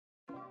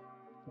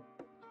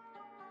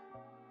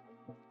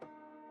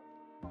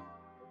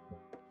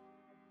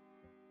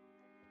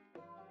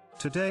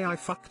Today I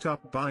fucked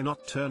up by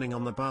not turning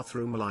on the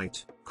bathroom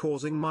light,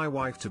 causing my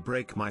wife to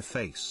break my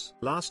face.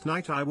 Last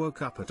night I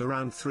woke up at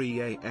around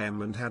 3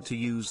 AM and had to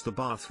use the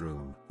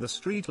bathroom. The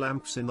street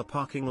lamps in the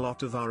parking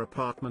lot of our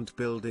apartment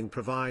building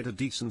provide a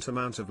decent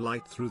amount of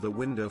light through the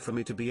window for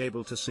me to be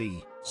able to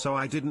see, so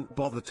I didn't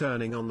bother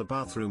turning on the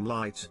bathroom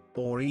light,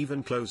 or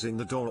even closing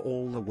the door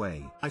all the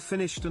way. I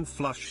finished and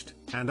flushed,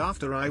 and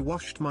after I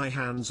washed my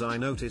hands I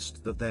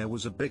noticed that there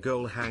was a big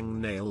ol'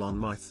 hangnail on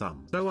my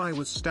thumb. So I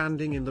was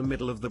standing in the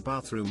middle of the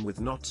bathroom with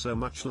not so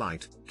much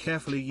light,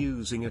 carefully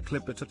using a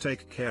clipper to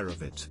take care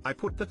of it. I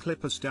put the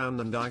clippers down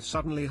and I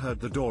suddenly heard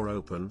the door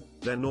open,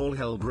 then all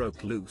hell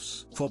broke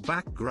loose. For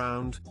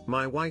background,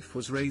 my wife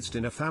was raised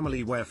in a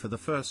family where for the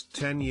first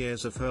 10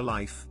 years of her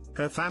life,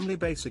 her family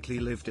basically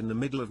lived in the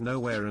middle of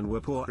nowhere and were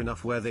poor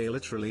enough where they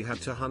literally had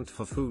to hunt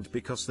for food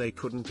because they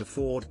couldn't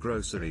afford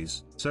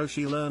groceries, so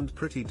she learned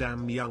pretty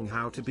damn young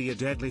how to be a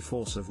deadly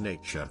force of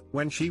nature.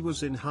 When she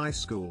was in high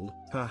school,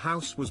 her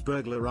house was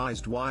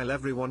burglarized while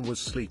everyone was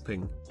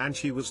sleeping, and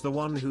she was the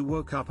one who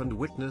woke up and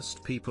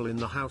witnessed people in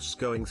the house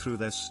going through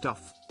their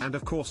stuff, and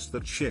of course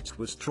that shit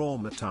was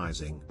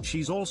traumatizing.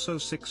 She's also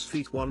 6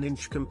 feet 1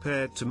 inch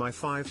compared to my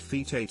 5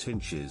 feet 8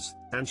 inches,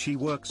 and she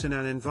works in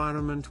an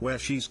environment where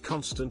she's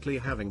constantly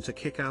having to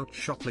kick out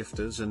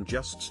shoplifters and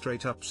just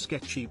straight up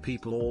sketchy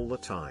people all the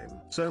time.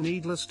 So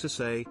needless to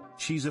say,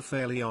 she's a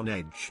fairly on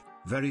edge,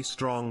 very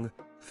strong,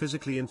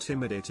 physically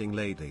intimidating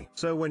lady.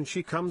 So when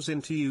she comes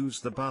in to use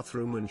the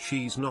bathroom and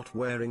she's not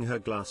wearing her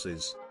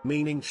glasses,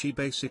 meaning she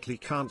basically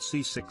can't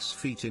see 6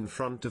 feet in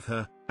front of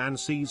her, and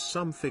sees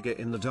some figure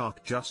in the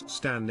dark just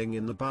standing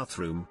in the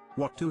bathroom,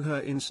 what do her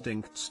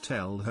instincts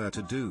tell her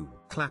to do?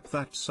 Clap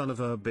that son of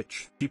a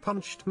bitch. She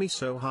punched me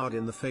so hard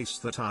in the face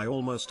that I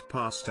almost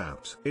passed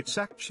out. It's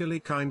actually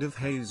kind of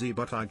hazy,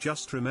 but I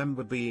just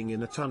remember being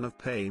in a ton of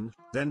pain,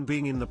 then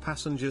being in the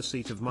passenger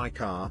seat of my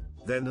car,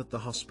 then at the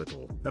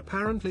hospital.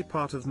 Apparently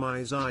part of my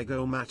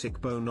zygomatic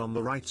bone on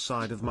the right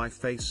side of my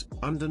face,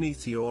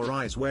 underneath your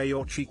eyes where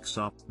your cheeks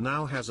are,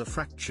 now has a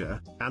fracture,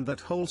 and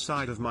that whole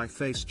side of my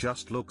face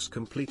just looks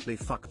completely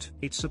fucked.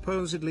 It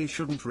supposedly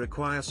shouldn't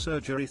require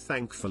surgery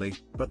thankfully,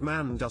 but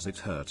man does it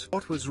hurt.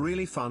 What was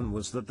really fun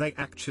was that they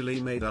actually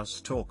made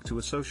us talk to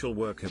a social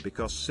worker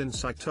because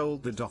since I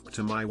told the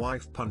doctor my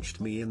wife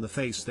punched me in the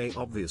face they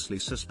obviously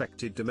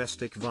suspected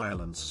domestic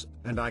violence,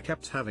 and I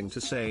kept having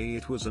to say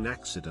it was an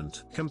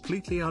accident.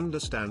 Completely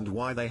understand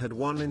why they had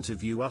one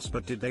interview us,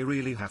 but did they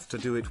really have to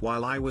do it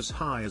while I was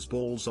high as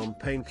balls on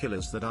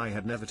painkillers that I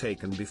had never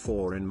taken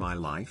before in my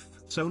life?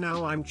 So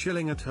now I'm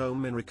chilling at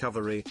home in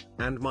recovery,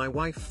 and my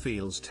wife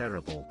feels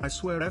terrible. I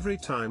swear every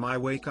time I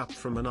wake up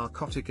from a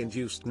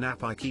narcotic-induced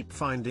nap I keep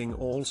finding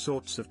all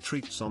sorts of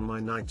treats on my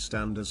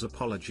nightstand as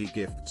apology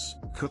gifts: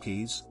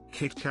 cookies,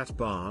 Kit Kat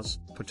bars,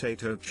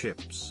 potato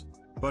chips.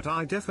 But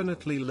I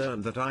definitely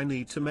learned that I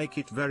need to make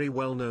it very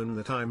well known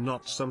that I'm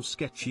not some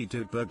sketchy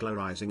dude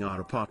burglarizing our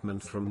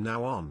apartment from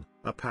now on,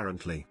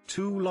 apparently.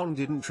 Too long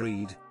didn't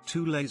read,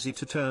 too lazy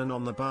to turn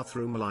on the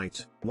bathroom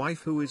light.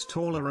 Wife who is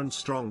taller and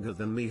stronger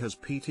than me has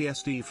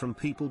PTSD from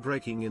people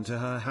breaking into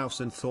her house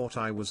and thought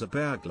I was a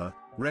burglar,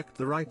 wrecked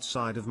the right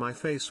side of my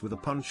face with a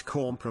punch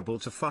comparable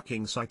to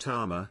fucking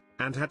Saitama,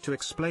 and had to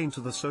explain to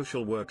the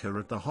social worker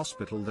at the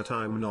hospital that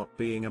I'm not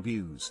being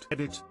abused.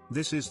 Edit,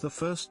 this is the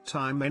first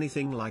time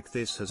anything like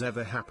this has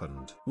ever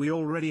happened. We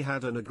already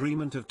had an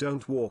agreement of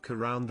don't walk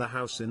around the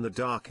house in the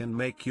dark and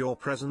make your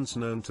presence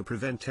known to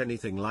prevent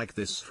anything like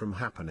this from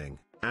happening.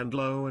 And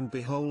lo and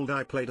behold,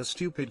 I played a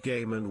stupid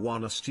game and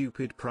won a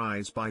stupid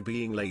prize by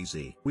being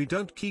lazy. We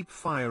don't keep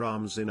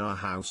firearms in our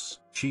house.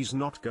 She's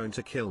not going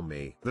to kill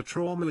me. The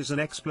trauma is an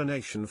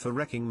explanation for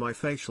wrecking my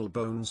facial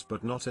bones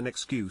but not an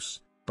excuse.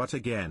 But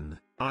again,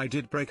 I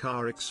did break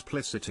our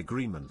explicit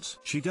agreement.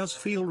 She does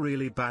feel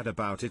really bad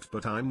about it,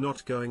 but I'm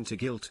not going to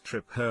guilt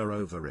trip her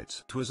over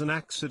it. It was an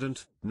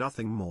accident,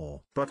 nothing more.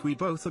 But we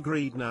both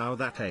agreed now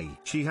that A,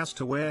 she has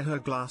to wear her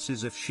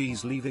glasses if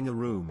she's leaving a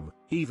room,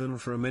 even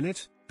for a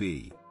minute,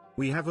 B,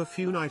 we have a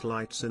few night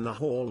lights in the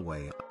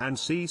hallway, and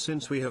C,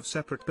 since we have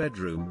separate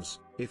bedrooms,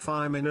 if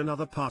I'm in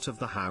another part of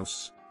the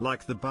house,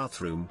 like the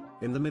bathroom,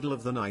 in the middle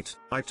of the night,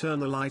 I turn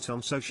the light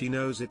on so she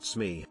knows it's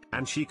me,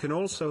 and she can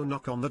also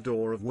knock on the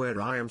door of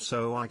where I am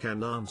so I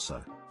can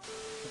answer.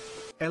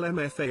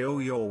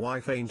 LMFAO, your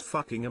wife ain't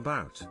fucking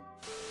about.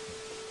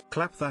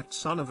 Clap that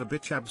son of a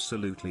bitch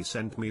absolutely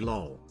sent me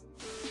lol.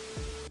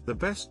 The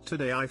best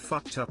today I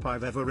fucked up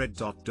I've ever read.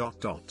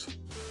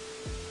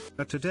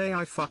 Today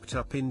I fucked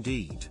up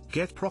indeed.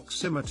 Get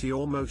proximity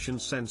or motion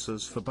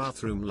sensors for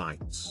bathroom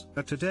lights.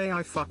 Today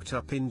I fucked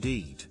up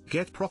indeed.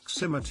 Get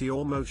proximity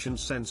or motion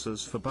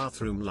sensors for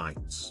bathroom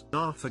lights.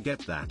 Ah, forget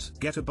that.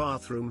 Get a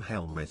bathroom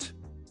helmet.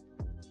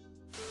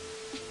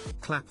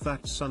 Clap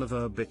that son of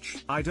a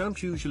bitch. I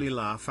don't usually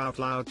laugh out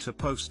loud to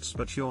posts,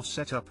 but your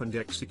setup and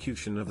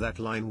execution of that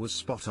line was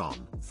spot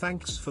on.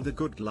 Thanks for the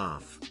good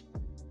laugh.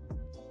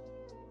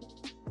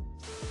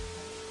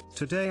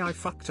 Today I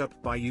fucked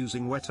up by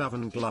using wet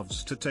oven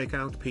gloves to take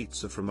out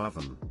pizza from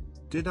oven.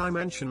 Did I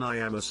mention I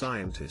am a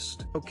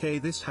scientist? Okay,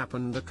 this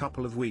happened a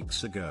couple of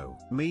weeks ago.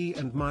 Me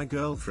and my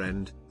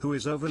girlfriend, who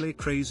is overly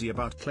crazy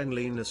about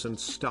cleanliness and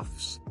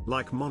stuffs,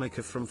 like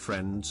Monica from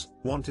Friends,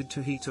 wanted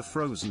to heat a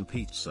frozen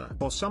pizza.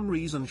 For some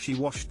reason she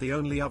washed the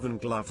only oven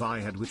glove I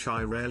had, which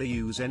I rarely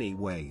use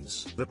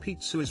anyways. The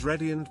pizza is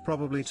ready and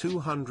probably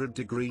 200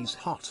 degrees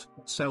hot,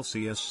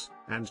 Celsius,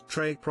 and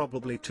tray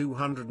probably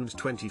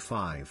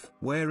 225.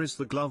 Where is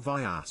the glove,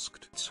 I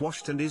asked. It's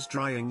washed and is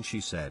drying,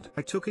 she said.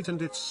 I took it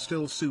and it's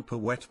still super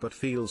wet but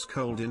feels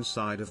cold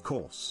inside, of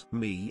course.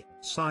 Me,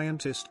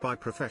 scientist by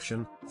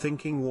profession,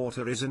 thinking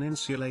water is an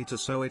insulator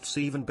so it's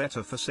even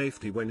better for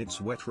safety when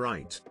it's wet,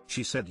 right?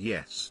 She said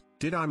yes.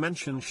 Did I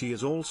mention she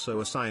is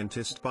also a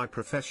scientist by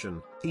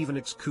profession, even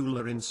it's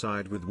cooler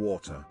inside with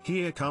water.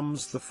 Here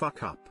comes the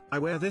fuck up. I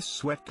wear this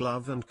sweat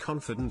glove and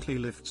confidently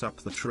lifts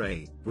up the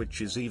tray, which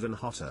is even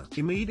hotter.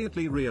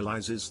 Immediately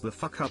realizes the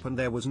fuck up and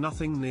there was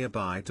nothing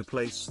nearby to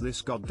place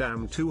this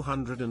goddamn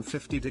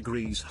 250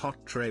 degrees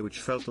hot tray, which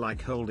felt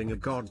like holding a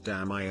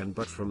goddamn iron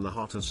but from the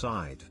hotter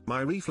side.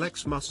 My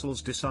reflex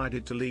muscles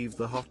decided to leave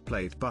the hot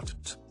plate,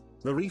 but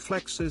the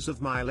reflexes of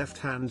my left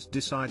hand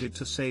decided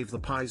to save the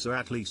pizza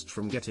at least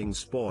from getting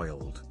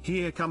spoiled.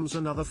 Here comes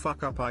another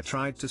fuck up I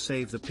tried to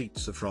save the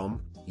pizza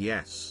from.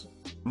 Yes,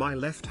 my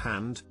left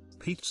hand,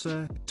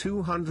 pizza,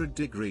 200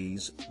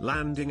 degrees,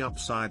 landing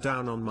upside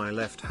down on my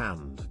left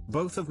hand.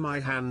 Both of my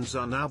hands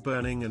are now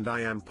burning and I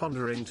am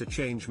pondering to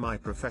change my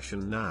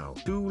profession now.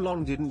 Too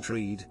long didn't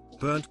read,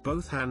 burnt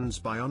both hands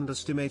by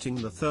underestimating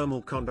the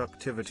thermal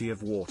conductivity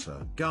of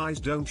water. Guys,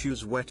 don't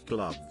use wet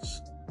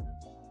gloves.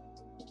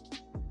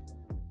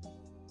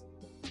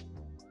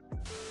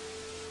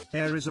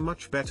 Air is a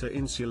much better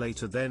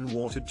insulator than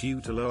water due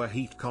to lower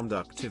heat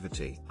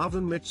conductivity.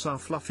 Oven mitts are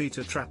fluffy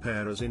to trap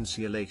air as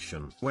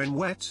insulation. When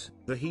wet,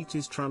 the heat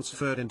is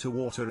transferred into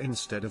water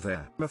instead of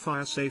air. I'm a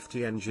fire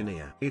safety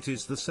engineer. It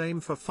is the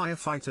same for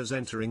firefighters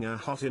entering a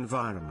hot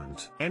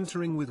environment.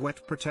 Entering with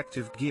wet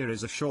protective gear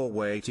is a sure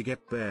way to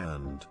get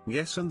burned.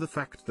 Yes, and the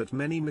fact that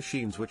many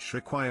machines which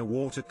require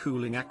water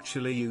cooling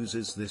actually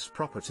uses this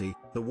property.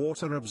 The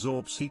water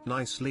absorbs heat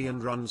nicely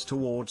and runs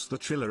towards the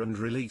chiller and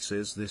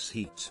releases this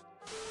heat.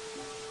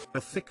 A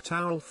thick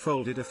towel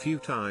folded a few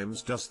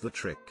times does the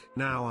trick.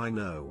 Now I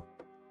know.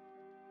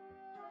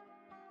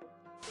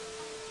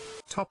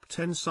 Top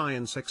 10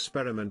 science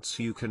experiments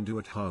you can do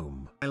at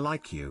home. I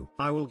like you.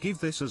 I will give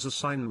this as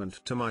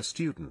assignment to my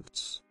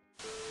students.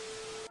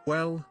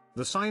 Well,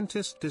 the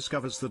scientist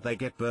discovers that they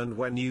get burned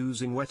when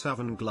using wet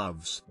oven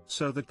gloves,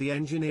 so that the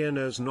engineer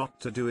knows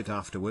not to do it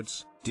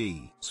afterwards.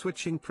 D.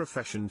 Switching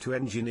profession to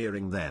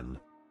engineering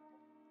then.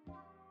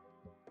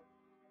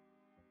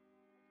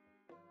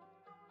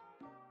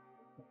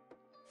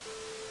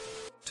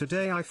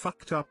 Today I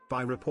fucked up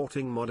by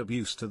reporting mod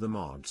abuse to the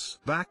mods.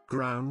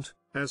 Background,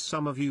 as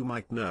some of you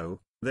might know,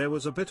 there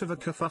was a bit of a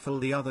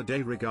kerfuffle the other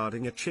day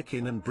regarding a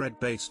chicken and bread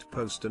based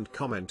post and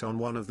comment on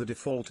one of the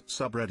default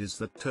subreddits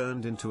that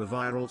turned into a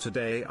viral.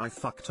 Today I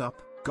fucked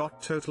up,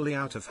 got totally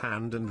out of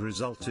hand and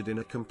resulted in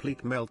a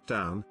complete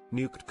meltdown,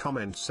 nuked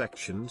comment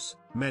sections,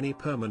 many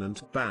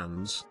permanent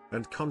bans,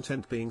 and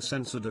content being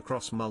censored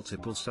across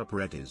multiple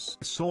subreddits.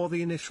 I saw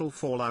the initial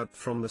fallout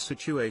from the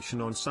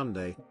situation on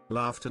Sunday,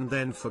 laughed and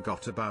then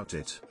forgot about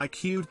it. I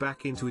queued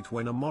back into it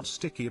when a mod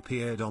sticky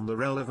appeared on the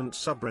relevant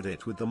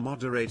subreddit with the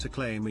moderator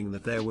claiming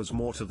that there was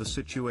more to the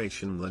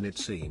situation than it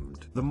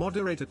seemed. The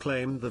moderator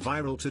claimed the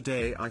viral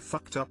 "Today I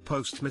fucked up"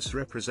 post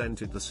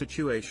misrepresented the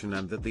situation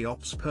and that the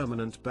ops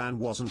permanent ban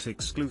wasn't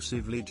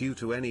exclusively due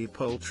to any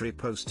poultry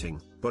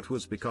posting, but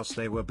was because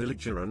they were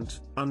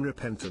belligerent,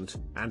 unrepentant,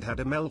 and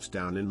had a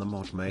meltdown in the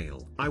mod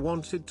mail. I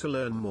wanted to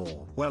learn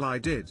more. Well, I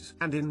did.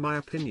 And in my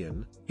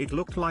opinion, it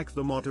looked like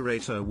the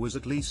moderator was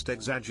at least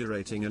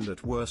exaggerating and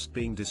at worst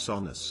being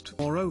dishonest.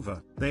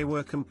 Moreover, they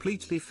were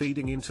completely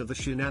feeding into the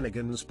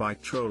shenanigans by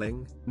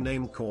trolling,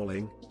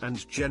 name-calling,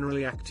 and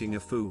generally acting a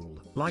fool.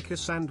 Like a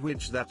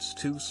sandwich that's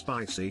too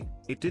spicy,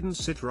 it didn't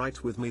sit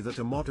right with me that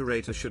a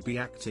moderator should be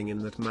acting in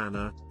that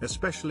manner,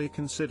 especially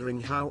considering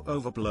how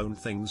overblown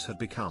things had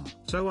become.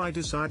 So I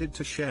decided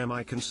to share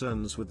my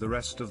concerns with the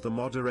rest of the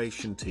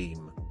moderation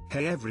team.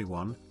 Hey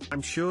everyone,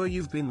 I'm sure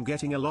you've been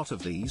getting a lot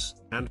of these,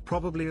 and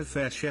probably a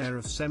fair share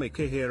of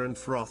semi-coherent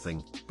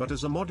frothing, but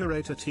as a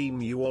moderator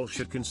team you all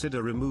should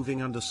consider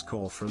removing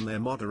underscore from their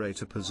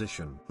moderator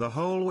position. The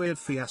whole weird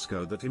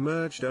fiasco that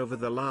emerged over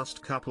the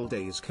last couple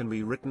days can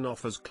be written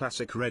off as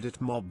classic Reddit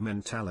mob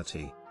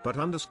mentality, but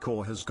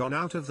underscore has gone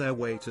out of their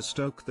way to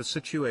stoke the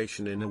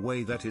situation in a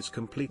way that is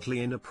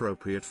completely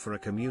inappropriate for a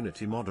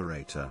community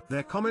moderator.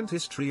 Their comment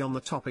history on the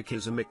topic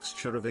is a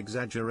mixture of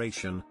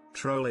exaggeration,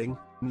 trolling,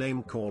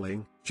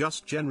 name-calling,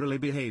 just generally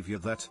behavior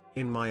that,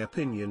 in my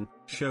opinion,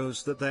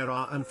 shows that they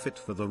are unfit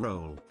for the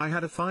role. I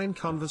had a fine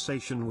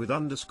conversation with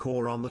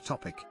underscore on the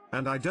topic,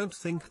 and I don't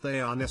think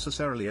they are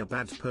necessarily a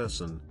bad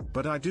person,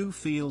 but I do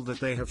feel that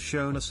they have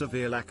shown a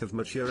severe lack of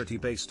maturity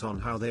based on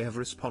how they have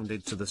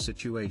responded to the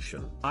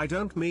situation. I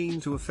don't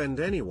mean to offend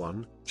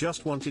anyone,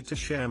 just wanted to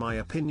share my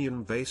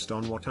opinion based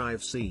on what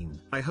I've seen.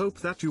 I hope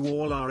that you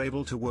all are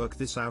able to work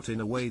this out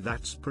in a way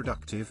that's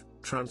productive,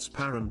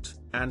 transparent,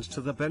 and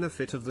to the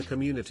benefit of the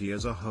community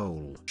as a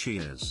whole.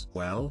 Cheers.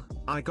 Well,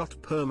 I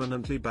got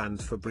permanently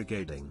banned for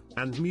brigading,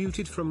 and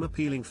muted from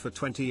appealing for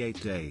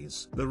 28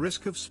 days. The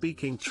risk of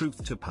speaking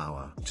truth to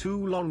power.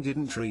 Too long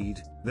didn't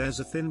read. There's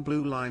a thin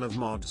blue line of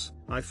mods.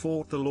 I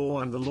fought the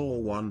law and the law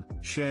won,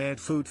 shared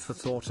food for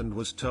thought and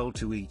was told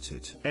to eat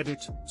it.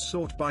 Edit,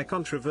 sort by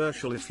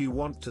controversial. If you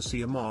want to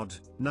see a mod,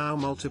 now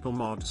multiple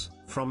mods,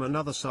 from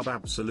another sub,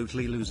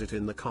 absolutely lose it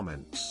in the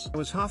comments. I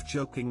was half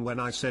joking when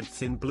I said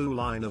thin blue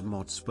line of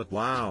mods, but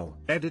wow.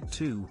 Edit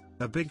 2,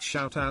 a big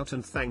shout out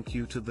and thank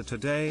you to the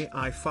Today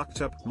I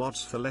Fucked Up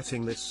mods for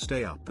letting this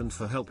stay up and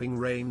for helping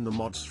rein the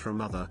mods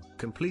from other,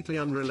 completely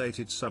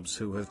unrelated subs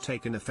who have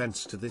taken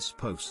offense to this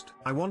post.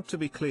 I want to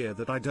be clear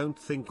that I don't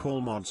think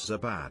all mods are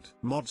bad.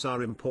 Mods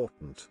are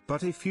important.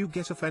 But if you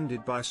get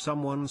offended by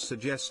someone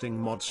suggesting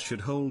mods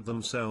should hold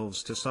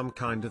themselves to some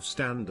kind of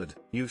standard,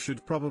 you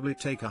should probably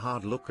take a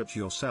hard look at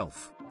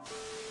yourself.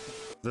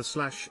 The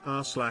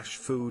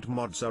 /r/food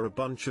mods are a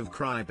bunch of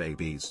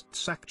crybabies.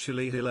 It's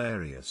actually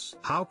hilarious.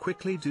 How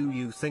quickly do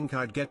you think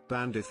I'd get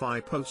banned if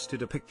I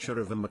posted a picture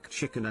of a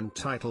McChicken and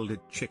titled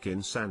it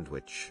chicken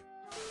sandwich?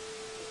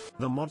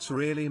 The mods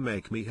really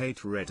make me hate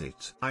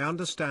Reddit. I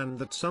understand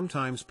that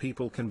sometimes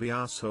people can be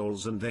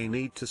assholes and they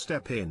need to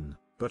step in,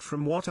 but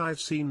from what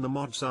I've seen the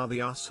mods are the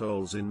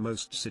assholes in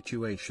most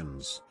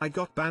situations. I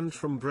got banned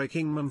from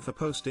Breaking Mum for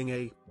posting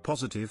a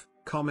positive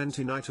comment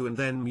in I2 and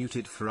then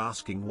muted for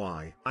asking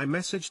why. I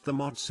messaged the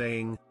mod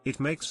saying, it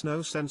makes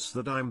no sense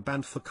that I'm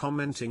banned for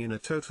commenting in a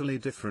totally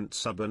different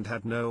sub and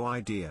had no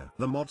idea.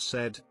 The mod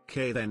said,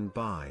 "K then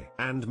bye,"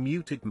 and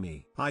muted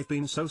me. I've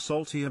been so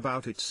salty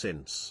about it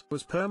since.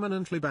 Was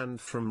permanently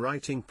banned from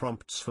writing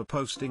prompts for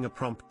posting a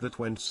prompt that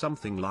went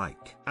something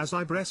like, as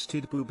I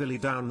breasted Boobily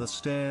down the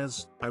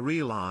stairs, I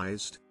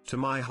realized, to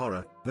my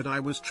horror, that I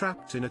was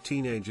trapped in a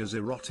teenager's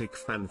erotic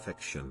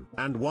fanfiction.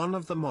 And one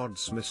of the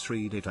mods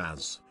misread it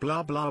as,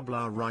 blah blah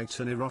blah, write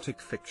an erotic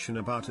fiction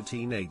about a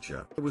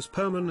teenager. I was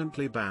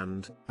permanently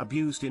banned,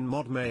 abused in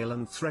mod mail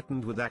and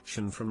threatened with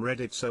action from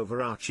Reddit's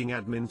overarching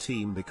admin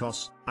team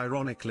because,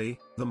 ironically,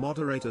 the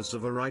moderators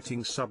of a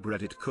writing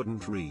subreddit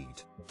couldn't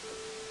read.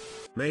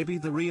 Maybe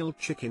the real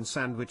chicken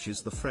sandwich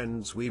is the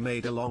friends we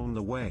made along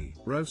the way.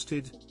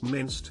 Roasted,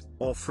 minced,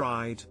 or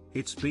fried,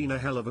 it's been a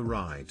hell of a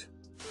ride.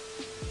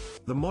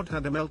 The mod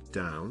had a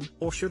meltdown,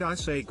 or should I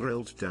say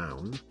grilled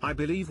down. I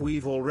believe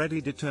we've already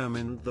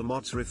determined the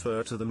mods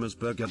refer to them as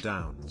burger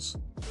downs.